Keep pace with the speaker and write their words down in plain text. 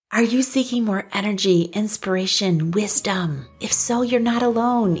Are you seeking more energy, inspiration, wisdom? If so, you're not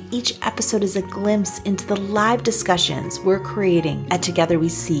alone. Each episode is a glimpse into the live discussions we're creating at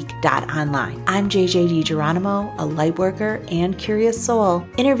TogetherWeSeek.online. I'm JJ DiGeronimo, a lightworker and curious soul,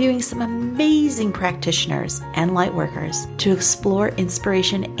 interviewing some amazing practitioners and lightworkers to explore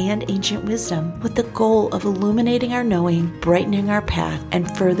inspiration and ancient wisdom with the goal of illuminating our knowing, brightening our path,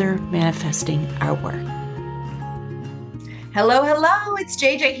 and further manifesting our work. Hello, it's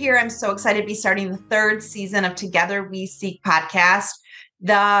JJ here. I'm so excited to be starting the third season of Together We Seek podcast.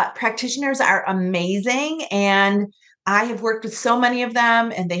 The practitioners are amazing, and I have worked with so many of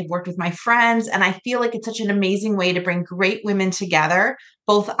them, and they've worked with my friends, and I feel like it's such an amazing way to bring great women together,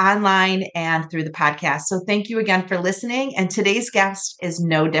 both online and through the podcast. So thank you again for listening, and today's guest is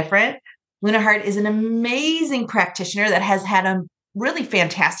no different. Luna Hart is an amazing practitioner that has had a really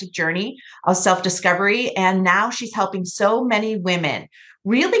fantastic journey of self-discovery. And now she's helping so many women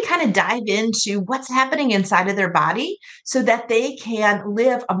really kind of dive into what's happening inside of their body so that they can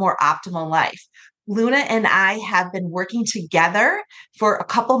live a more optimal life. Luna and I have been working together for a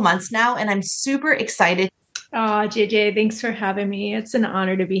couple months now, and I'm super excited. Oh, JJ, thanks for having me. It's an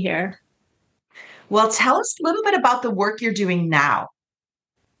honor to be here. Well, tell us a little bit about the work you're doing now.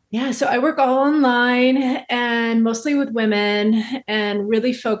 Yeah, so I work all online and mostly with women and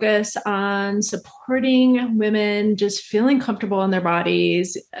really focus on supporting women just feeling comfortable in their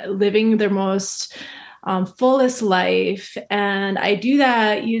bodies, living their most fullest life. And I do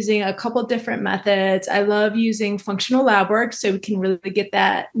that using a couple different methods. I love using functional lab work so we can really get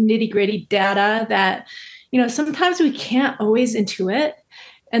that nitty-gritty data that, sometimes we can't always intuit.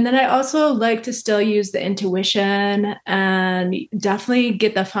 And then I also like to still use the intuition and definitely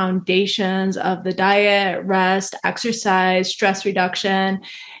get the foundations of the diet, rest, exercise, stress reduction,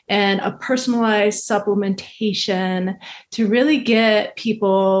 and a personalized supplementation to really get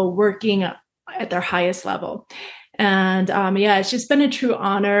people working at their highest level. And it's just been a true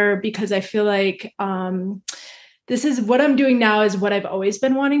honor because I feel like this is what I'm doing now is what I've always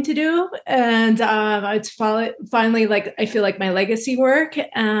been wanting to do. And it's finally like, I feel like my legacy work.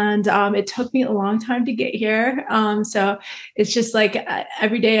 And it took me a long time to get here. So it's just like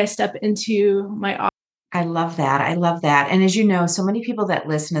every day I step into my office. I love that. And as you know, so many people that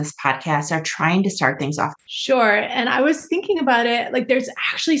listen to this podcast are trying to start things off. Sure. And I was thinking about it, like there's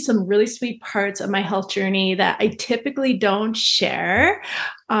actually some really sweet parts of my health journey that I typically don't share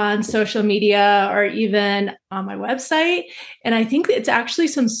on social media or even on my website. And I think it's actually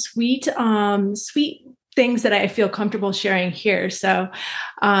some sweet things that I feel comfortable sharing here. So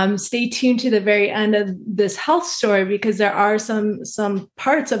stay tuned to the very end of this health story because there are some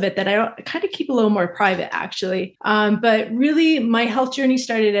parts of it that I kind of keep a little more private, actually. But really, my health journey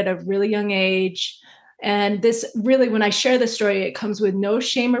started at a really young age. And this really, when I share the story, it comes with no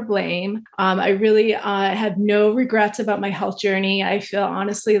shame or blame. I really have no regrets about my health journey. I feel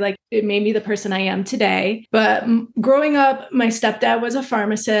honestly like it made me the person I am today. But growing up, my stepdad was a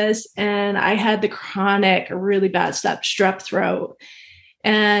pharmacist and I had the chronic, really bad strep throat.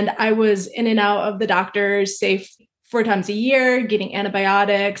 And I was in and out of the doctors, say 4 times a year, getting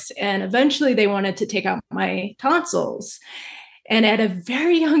antibiotics. And eventually they wanted to take out my tonsils. And at a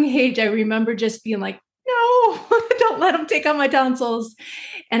very young age, I remember just being like, no, don't let them take out my tonsils.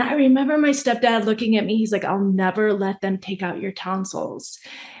 And I remember my stepdad looking at me. He's like, I'll never let them take out your tonsils.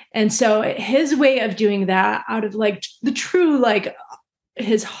 And so his way of doing that out of like the true, like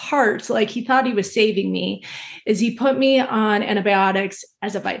his heart, like he thought he was saving me, is he put me on antibiotics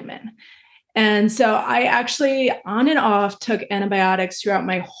as a vitamin. And so I actually on and off took antibiotics throughout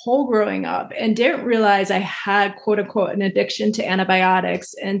my whole growing up and didn't realize I had quote unquote an addiction to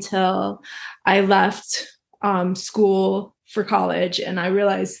antibiotics until I left school for college. And I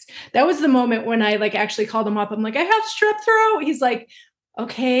realized that was the moment when I like actually called him up. I'm like, I have strep throat. He's like,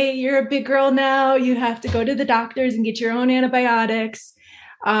 okay, you're a big girl now. You have to go to the doctors and get your own antibiotics.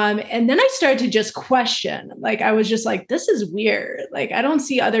 And then I started to just question, like, I was just like, this is weird. Like, I don't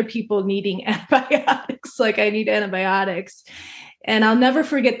see other people needing antibiotics. Like I need antibiotics. And I'll never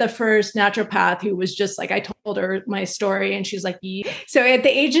forget the first naturopath who was just like, I told her my story and she's like, yeah. So at the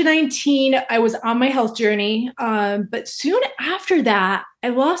age of 19, I was on my health journey. But soon after that, I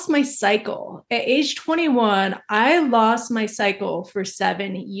lost my cycle. At age 21, I lost my cycle for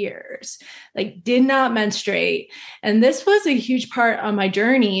 7 years, like did not menstruate. And this was a huge part of my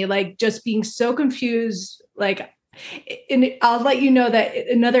journey, like just being so confused, like And I'll let you know that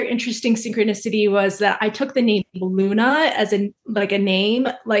another interesting synchronicity was that I took the name Luna as a name,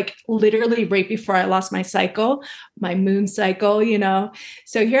 like literally right before I lost my cycle, my moon cycle,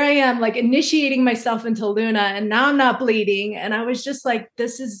 So here I am, like initiating myself into Luna, and now I'm not bleeding. And I was just like,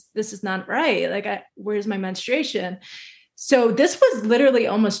 this is not right. Like, where's my menstruation? So this was literally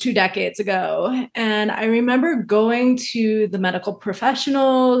almost 2 decades ago. And I remember going to the medical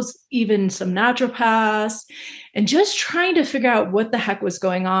professionals, even some naturopaths, and just trying to figure out what the heck was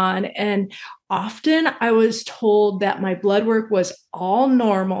going on. And often I was told that my blood work was all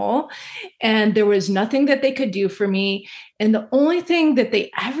normal and there was nothing that they could do for me. And the only thing that they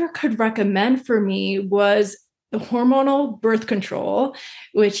ever could recommend for me was the hormonal birth control,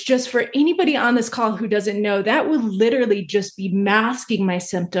 which, just for anybody on this call who doesn't know, that would literally just be masking my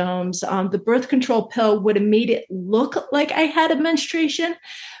symptoms. The birth control pill would have made it look like I had a menstruation,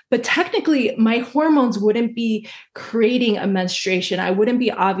 but technically my hormones wouldn't be creating a menstruation. I wouldn't be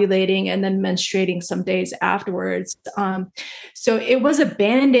ovulating and then menstruating some days afterwards. So it was a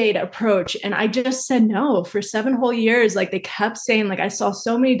Band-Aid approach. And I just said no for 7 whole years. Like, they kept saying, like, I saw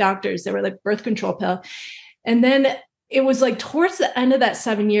so many doctors that were like, birth control pill. And then it was like towards the end of that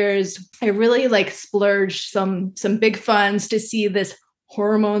 7 years, I really like splurged some big funds to see this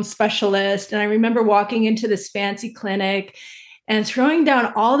hormone specialist. And I remember walking into this fancy clinic and throwing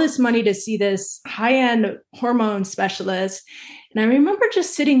down all this money to see this high-end hormone specialist. And I remember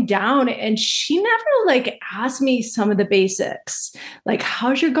just sitting down, and she never like asked me some of the basics, like,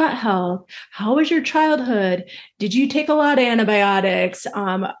 how's your gut health? How was your childhood? Did you take a lot of antibiotics?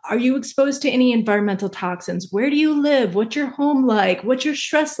 Are you exposed to any environmental toxins? Where do you live? What's your home like? What's your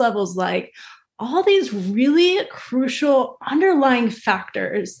stress levels like? All these really crucial underlying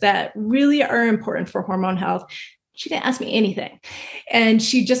factors that really are important for hormone health. She didn't ask me anything. And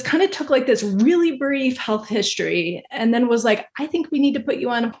she just kind of took like this really brief health history and then was like, I think we need to put you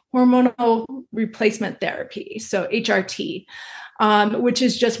on hormonal replacement therapy. So HRT, which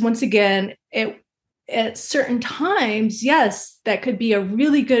is just, once again, at certain times, yes, that could be a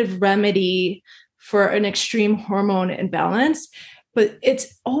really good remedy for an extreme hormone imbalance. But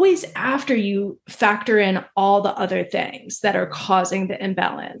it's always after you factor in all the other things that are causing the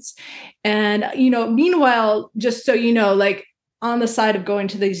imbalance. And, meanwhile, just so you know, like, on the side of going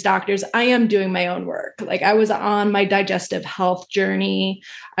to these doctors, I am doing my own work. Like, I was on my digestive health journey.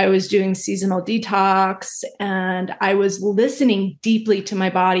 I was doing seasonal detox, and I was listening deeply to my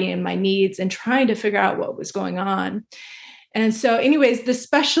body and my needs and trying to figure out what was going on. And so anyways, the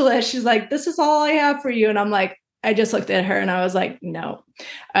specialist, she's like, this is all I have for you. And I'm like, I just looked at her and I was like, no.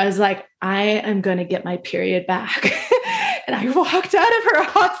 I was like, I am going to get my period back. And I walked out of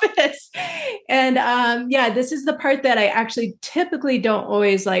her office. And this is the part that I actually typically don't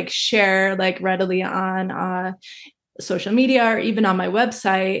always like share like readily on social media or even on my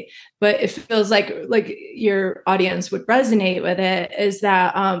website, but it feels like your audience would resonate with it, is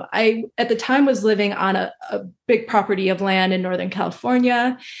that I at the time was living on a big property of land in Northern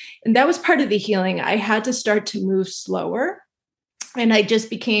California. And that was part of the healing. I had to start to move slower. And I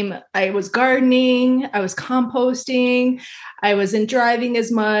was gardening, I was composting, I wasn't driving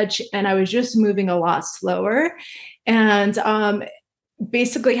as much, and I was just moving a lot slower. And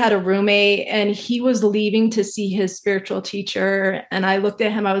basically had a roommate, and he was leaving to see his spiritual teacher. And I looked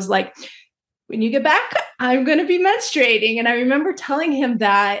at him, I was like, when you get back, I'm going to be menstruating. And I remember telling him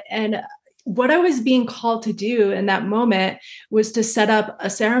that. And what I was being called to do in that moment was to set up a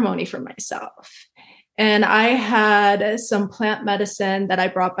ceremony for myself. And I had some plant medicine that I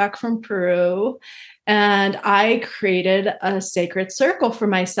brought back from Peru. And I created a sacred circle for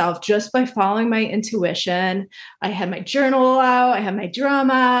myself just by following my intuition. I had my journal out, I had my drum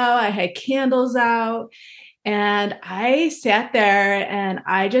out, I had candles out. And I sat there and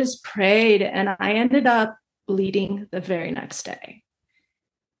I just prayed, and I ended up bleeding the very next day.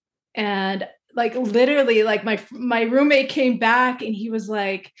 And like literally, like my roommate came back and he's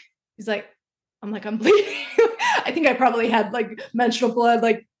like, I'm bleeding. I think I probably had like menstrual blood,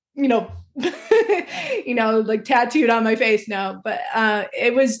 like, like tattooed on my face now. But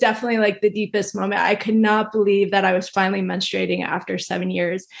it was definitely like the deepest moment. I could not believe that I was finally menstruating after 7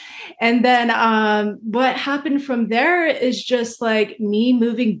 years. And then what happened from there is just like me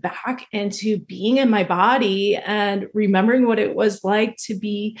moving back into being in my body and remembering what it was like to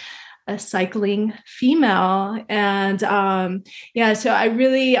be a cycling female. And so I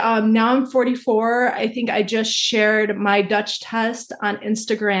really, now I'm 44. I think I just shared my Dutch test on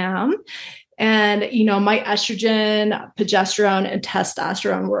Instagram. And, my estrogen, progesterone, and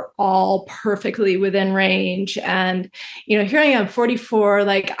testosterone were all perfectly within range. And, here I am, 44,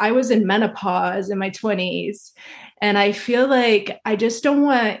 like I was in menopause in my 20s. And I feel like I just don't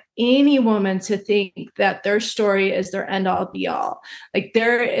want any woman to think that their story is their end all be all. Like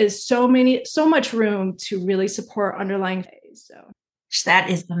there is so much room to really support underlying phase. So That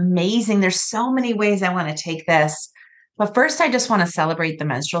is amazing. There's so many ways I want to take this. But first, I just want to celebrate the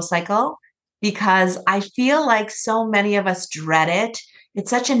menstrual cycle because I feel like so many of us dread it. It's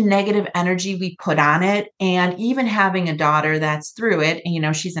such a negative energy we put on it. And even having a daughter that's through it,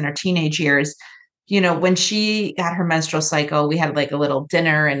 and, she's in her teenage years, when she got her menstrual cycle, we had like a little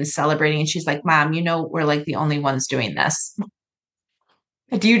dinner and celebrating. And she's like, Mom, we're like the only ones doing this.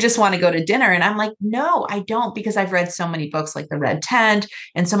 Do you just want to go to dinner? And I'm like, no, I don't, because I've read so many books like The Red Tent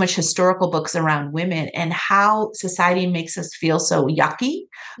and so much historical books around women and how society makes us feel so yucky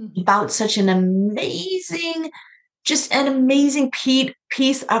about such just an amazing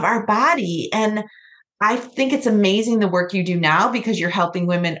piece of our body. And I think it's amazing the work you do now because you're helping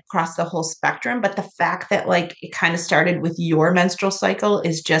women across the whole spectrum. But the fact that like it kind of started with your menstrual cycle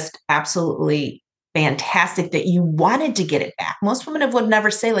is just absolutely fantastic that you wanted to get it back. Most women would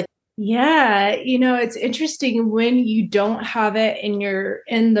never say like, yeah, it's interesting when you don't have it and you're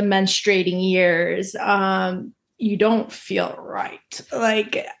in the menstruating years. You don't feel right.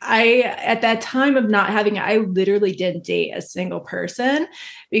 Like at that time of not having it, I literally didn't date a single person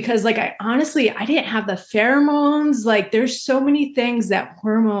because like, I didn't have the pheromones. Like there's so many things that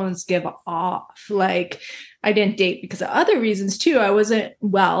hormones give off. Like I didn't date because of other reasons too. I wasn't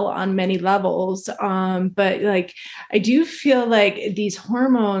well on many levels. But like, I do feel like these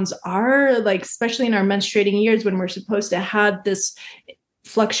hormones are like, especially in our menstruating years when we're supposed to have this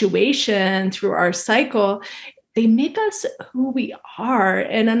fluctuation through our cycle, they make us who we are.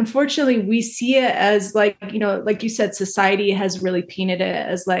 And unfortunately, we see it as like, like you said, society has really painted it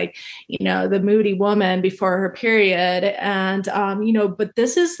as like, the moody woman before her period. And, but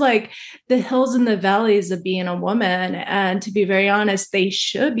this is like the hills and the valleys of being a woman. And to be very honest, they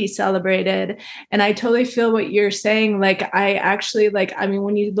should be celebrated. And I totally feel what you're saying. Like, I actually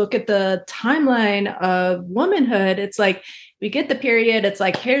when you look at the timeline of womanhood, it's like, we get the period. It's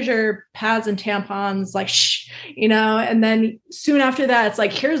like, here's your pads and tampons, like, and then soon after that, it's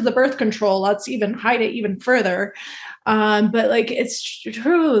like, here's the birth control. Let's even hide it even further. But like, it's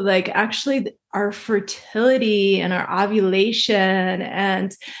true. Like actually our fertility and our ovulation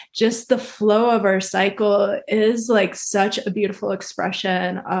and just the flow of our cycle is like such a beautiful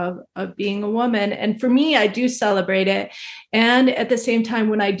expression of being a woman. And for me, I do celebrate it. And at the same time,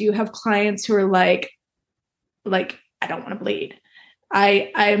 when I do have clients who are like, I don't want to bleed.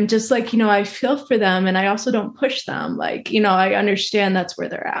 I'm just like, I feel for them and I also don't push them. Like, I understand that's where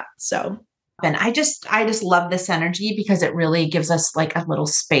they're at. So. And I just love this energy because it really gives us like a little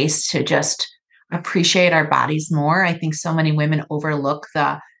space to just appreciate our bodies more. I think so many women overlook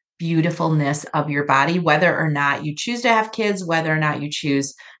the beautifulness of your body, whether or not you choose to have kids, whether or not you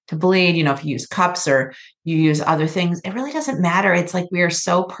choose to bleed, if you use cups or you use other things, it really doesn't matter. It's like we are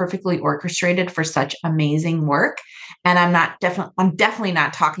so perfectly orchestrated for such amazing work. And I'm definitely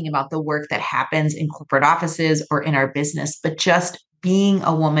not talking about the work that happens in corporate offices or in our business, but just being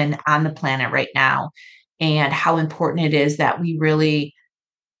a woman on the planet right now and how important it is that we really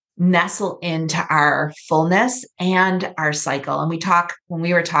nestle into our fullness and our cycle. And when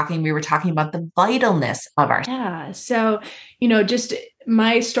we were talking about the vitalness of our. Yeah. So, just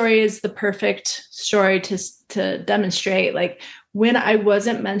my story is the perfect story to demonstrate like when I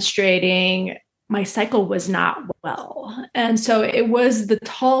wasn't menstruating, my cycle was not well. And so it was the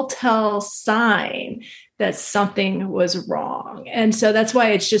telltale sign that something was wrong. And so that's why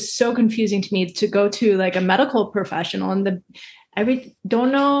it's just so confusing to me to go to like a medical professional and everything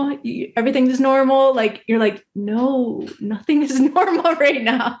is normal. Like you're like, no, nothing is normal right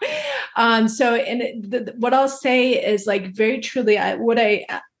now. What I'll say is like very truly,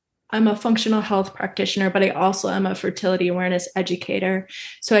 I'm a functional health practitioner, but I also am a fertility awareness educator.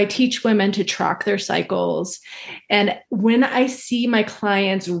 So I teach women to track their cycles. And when I see my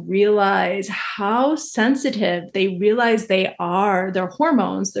clients realize how sensitive they realize they are, their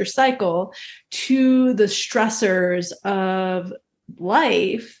hormones, their cycle, to the stressors of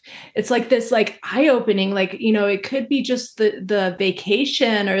life, it's like this like eye-opening, like it could be just the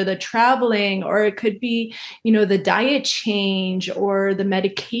vacation or the traveling, or it could be the diet change or the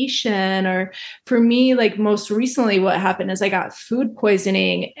medication. Or for me, like most recently what happened is I got food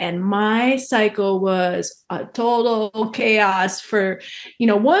poisoning and my cycle was a total chaos for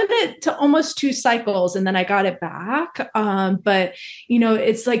 1 to almost 2 cycles, and then I got it back. But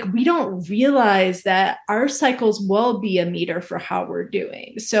it's like we don't realize that our cycles will be a meter for how we're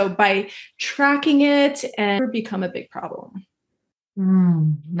doing. So by tracking it and become a big problem.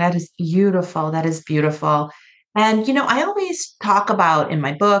 That is beautiful. That is beautiful. And, I always talk about in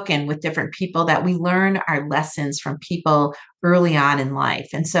my book and with different people that we learn our lessons from people early on in life.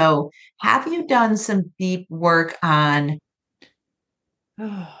 And so, have you done some deep work on?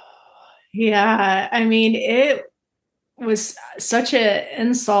 Oh, yeah. I mean, it was such an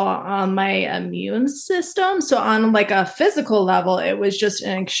insult on my immune system. So on like a physical level, it was just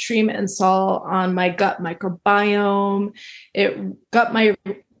an extreme insult on my gut microbiome. It got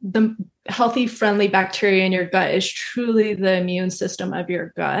the healthy, friendly bacteria in your gut is truly the immune system of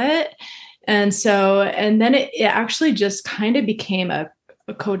your gut. And then it actually just kind of became a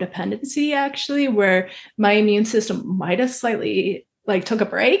codependency, actually, where my immune system might have slightly like took a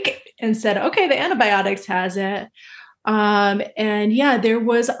break and said, okay, the antibiotics has it. And yeah, there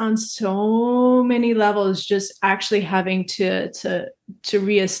was on so many levels just actually having to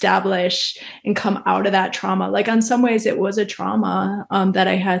reestablish and come out of that trauma. Like on some ways it was a trauma that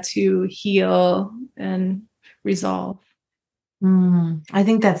I had to heal and resolve. I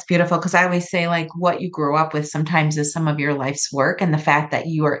think that's beautiful because I always say, like, what you grew up with sometimes is some of your life's work. And the fact that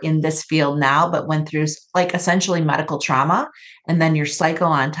you are in this field now, but went through like essentially medical trauma and then your cycle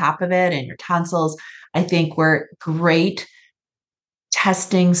on top of it and your tonsils, I think were great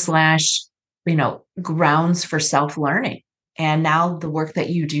testing slash, grounds for self learning. And now the work that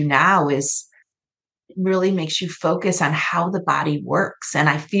you do now is really makes you focus on how the body works. And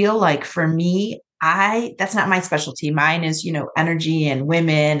I feel like for me, that's not my specialty. Mine is, energy and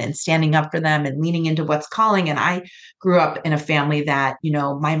women and standing up for them and leaning into what's calling. And I grew up in a family that,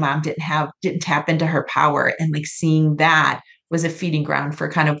 my mom didn't tap into her power, and like seeing that was a feeding ground for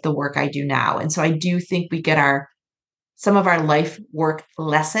kind of the work I do now. And so I do think we get some of our life work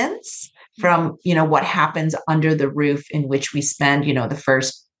lessons from, what happens under the roof in which we spend, the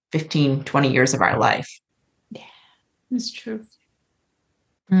first 15, 20 years of our life. Yeah, that's true.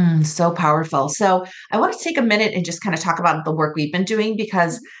 So powerful. So I want to take a minute and just kind of talk about the work we've been doing,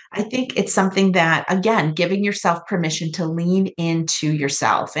 because I think it's something that, again, giving yourself permission to lean into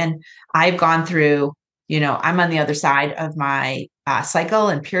yourself. And I've gone through, I'm on the other side of my cycle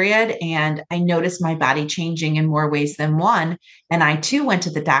and period, and I noticed my body changing in more ways than one. And I too went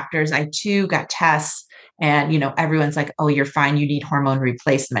to the doctors. I too got tests. And, everyone's like, oh, you're fine. You need hormone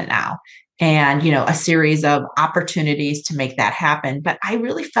replacement now. And, a series of opportunities to make that happen. But I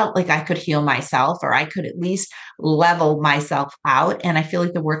really felt like I could heal myself, or I could at least level myself out. And I feel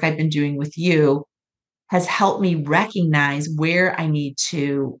like the work I've been doing with you has helped me recognize where I need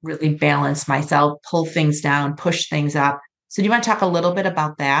to really balance myself, pull things down, push things up. So do you want to talk a little bit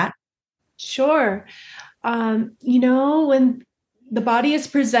about that? Sure. When the body is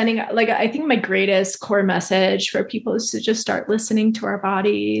presenting, like, I think my greatest core message for people is to just start listening to our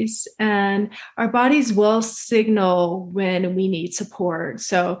bodies, and our bodies will signal when we need support.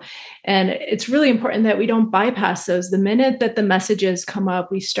 So, and it's really important that we don't bypass those. The minute that the messages come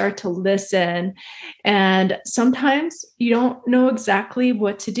up, we start to listen, and sometimes you don't know exactly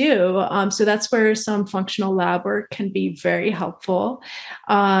what to do. So that's where some functional lab work can be very helpful.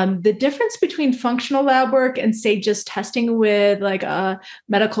 The difference between functional lab work and, say, just testing with like a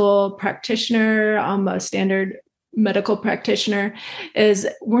medical practitioner, a standard medical practitioner, is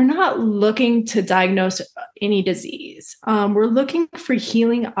we're not looking to diagnose any disease. We're looking for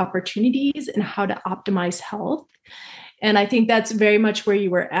healing opportunities and how to optimize health. And I think that's very much where you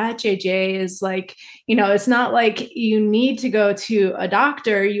were at, JJ, is like, it's not like you need to go to a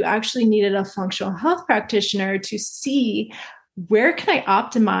doctor. You actually needed a functional health practitioner to see, where can I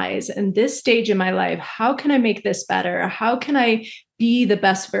optimize in this stage in my life? How can I make this better? How can I be the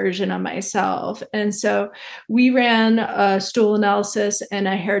best version of myself? And so we ran a stool analysis and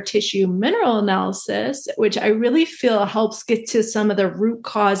a hair tissue mineral analysis, which I really feel helps get to some of the root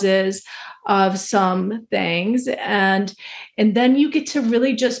causes of some things. And then you get to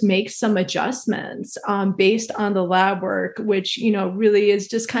really just make some adjustments based on the lab work, which, really is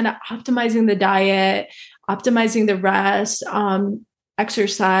just kind of optimizing the diet, optimizing the rest,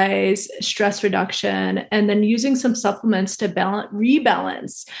 exercise, stress reduction, and then using some supplements to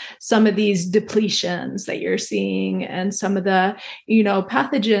rebalance some of these depletions that you're seeing, and some of the,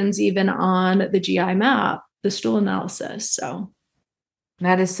 pathogens even on the GI map, the stool analysis. So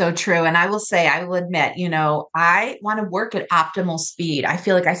That is so true. And I will admit, I want to work at optimal speed. I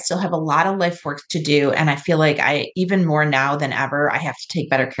feel like I still have a lot of life work to do. And I feel like even more now than ever, I have to take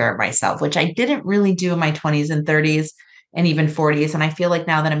better care of myself, which I didn't really do in my 20s and 30s and even 40s. And I feel like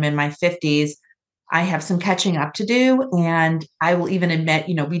now that I'm in my 50s, I have some catching up to do. And I will even admit,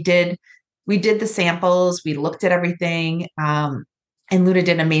 we did the samples, we looked at everything. And Luda did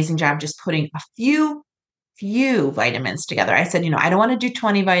an amazing job just putting a few vitamins together. I said, I don't want to do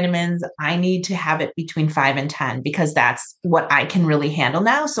 20 vitamins. I need to have it between 5 and 10 because that's what I can really handle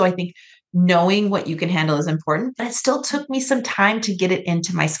now. So I think knowing what you can handle is important, but it still took me some time to get it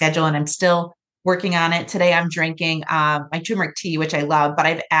into my schedule. And I'm still working on it. Today, I'm drinking my turmeric tea, which I love, but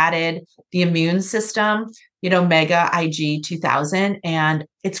I've added the immune system, Mega IG 2000. And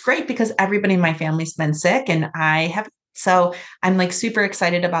it's great because everybody in my family's been sick and I have. So I'm like super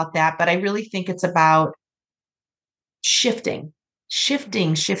excited about that. But I really think it's about shifting. So do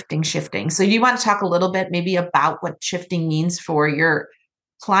you want to talk a little bit maybe about what shifting means for your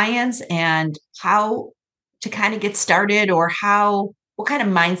clients and how to kind of get started or what kind of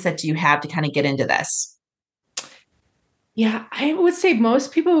mindset do you have to kind of get into this? Yeah, I would say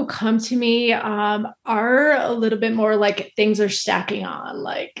most people who come to me are a little bit more like things are stacking on,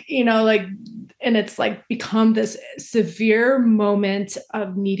 and it's like become this severe moment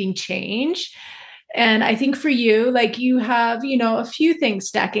of needing change. And I think for you, like you have, a few things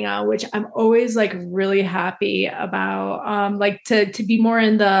stacking on, which I'm always like really happy about, like to be more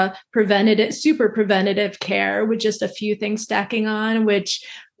in the super preventative care with just a few things stacking on, which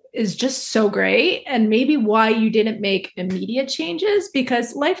is just so great. And maybe why you didn't make immediate changes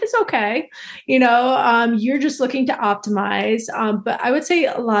because life is okay. You're just looking to optimize. But I would say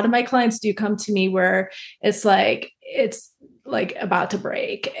a lot of my clients do come to me where it's like about to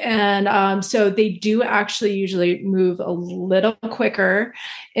break. And so they do actually usually move a little quicker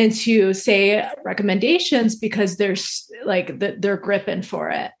into say recommendations because there's like they're gripping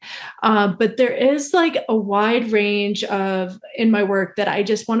for it. But there is like a wide range of in my work that I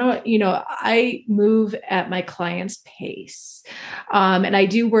just want to, I move at my client's pace. And I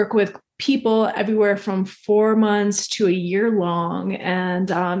do work with people everywhere from 4 months to a year long.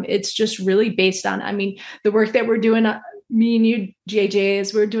 And it's just really based on, the work that we're doing me and you, JJ,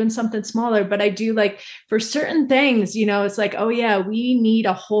 is we're doing something smaller, but I do like for certain things, it's like, oh yeah, we need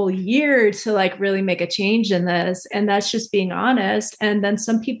a whole year to like really make a change in this. And that's just being honest. And then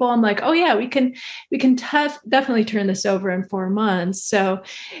some people I'm like, oh yeah, we can definitely turn this over in 4 months. So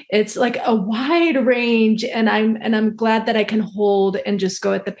it's like a wide range. And I'm glad that I can hold and just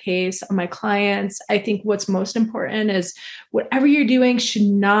go at the pace of my clients. I think what's most important is whatever you're doing should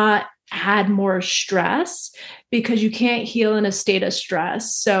not add more stress because you can't heal in a state of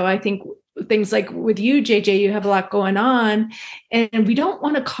stress. So I think things like with you, JJ, you have a lot going on and we don't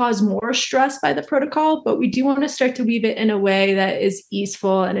want to cause more stress by the protocol, but we do want to start to weave it in a way that is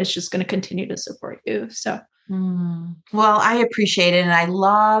easeful and it's just going to continue to support you. So. Well, I appreciate it. And I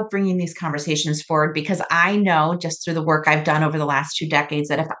love bringing these conversations forward because I know just through the work I've done over the last 2 decades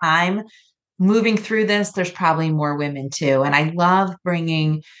that if I'm moving through this, there's probably more women too. And I love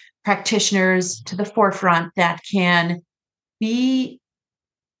bringing practitioners to the forefront that can be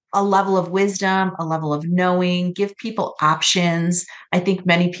a level of wisdom, a level of knowing, give people options. I think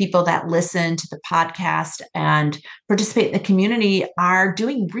many people that listen to the podcast and participate in the community are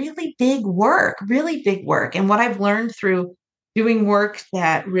doing really big work. And what I've learned through doing work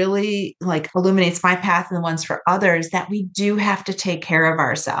that really like illuminates my path and the ones for others, that we do have to take care of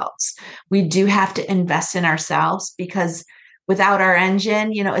ourselves. We do have to invest in ourselves because without our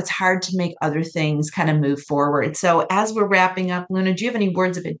engine, it's hard to make other things kind of move forward. So as we're wrapping up, Luna, do you have any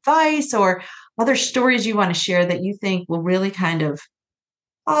words of advice or other stories you want to share that you think will really kind of,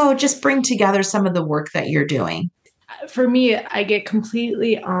 just bring together some of the work that you're doing? For me, I get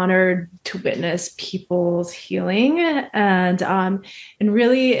completely honored to witness people's healing, and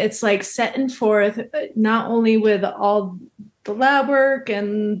really, it's like setting forth not only with all the lab work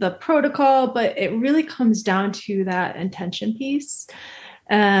and the protocol, but it really comes down to that intention piece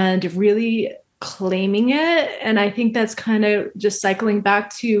and really claiming it. And I think that's kind of just cycling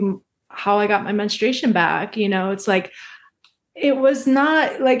back to how I got my menstruation back. It's like it was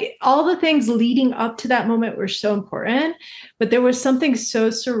not like all the things leading up to that moment were so important, but there was something so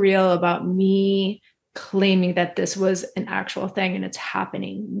surreal about me claiming that this was an actual thing and it's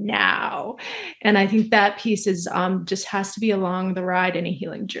happening now. And I think that piece is just has to be along the ride in a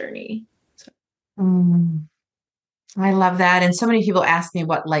healing journey. So. I love that. And so many people ask me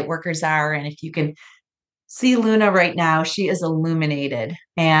what light workers are. And if you can see Luna right now, she is illuminated.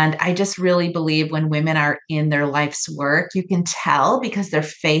 And I just really believe when women are in their life's work, you can tell because their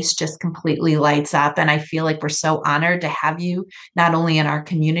face just completely lights up. And I feel like we're so honored to have you not only in our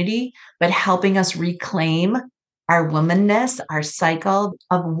community, but helping us reclaim our womanness, our cycle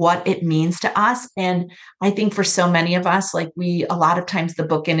of what it means to us. And I think for so many of us, like a lot of times the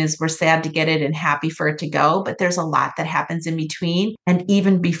bookend is we're sad to get it and happy for it to go, but there's a lot that happens in between and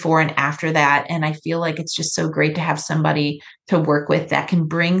even before and after that. And I feel like it's just so great to have somebody to work with that can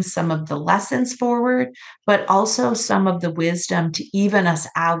bring some of the lessons forward, but also some of the wisdom to even us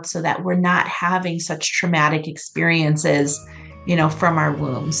out so that we're not having such traumatic experiences, from our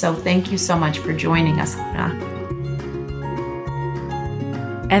womb. So thank you so much for joining us, Luna.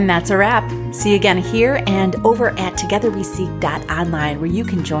 And that's a wrap. See you again here and over at togetherweseek.online, where you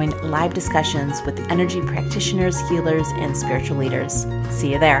can join live discussions with energy practitioners, healers, and spiritual leaders.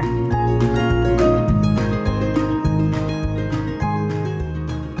 See you there.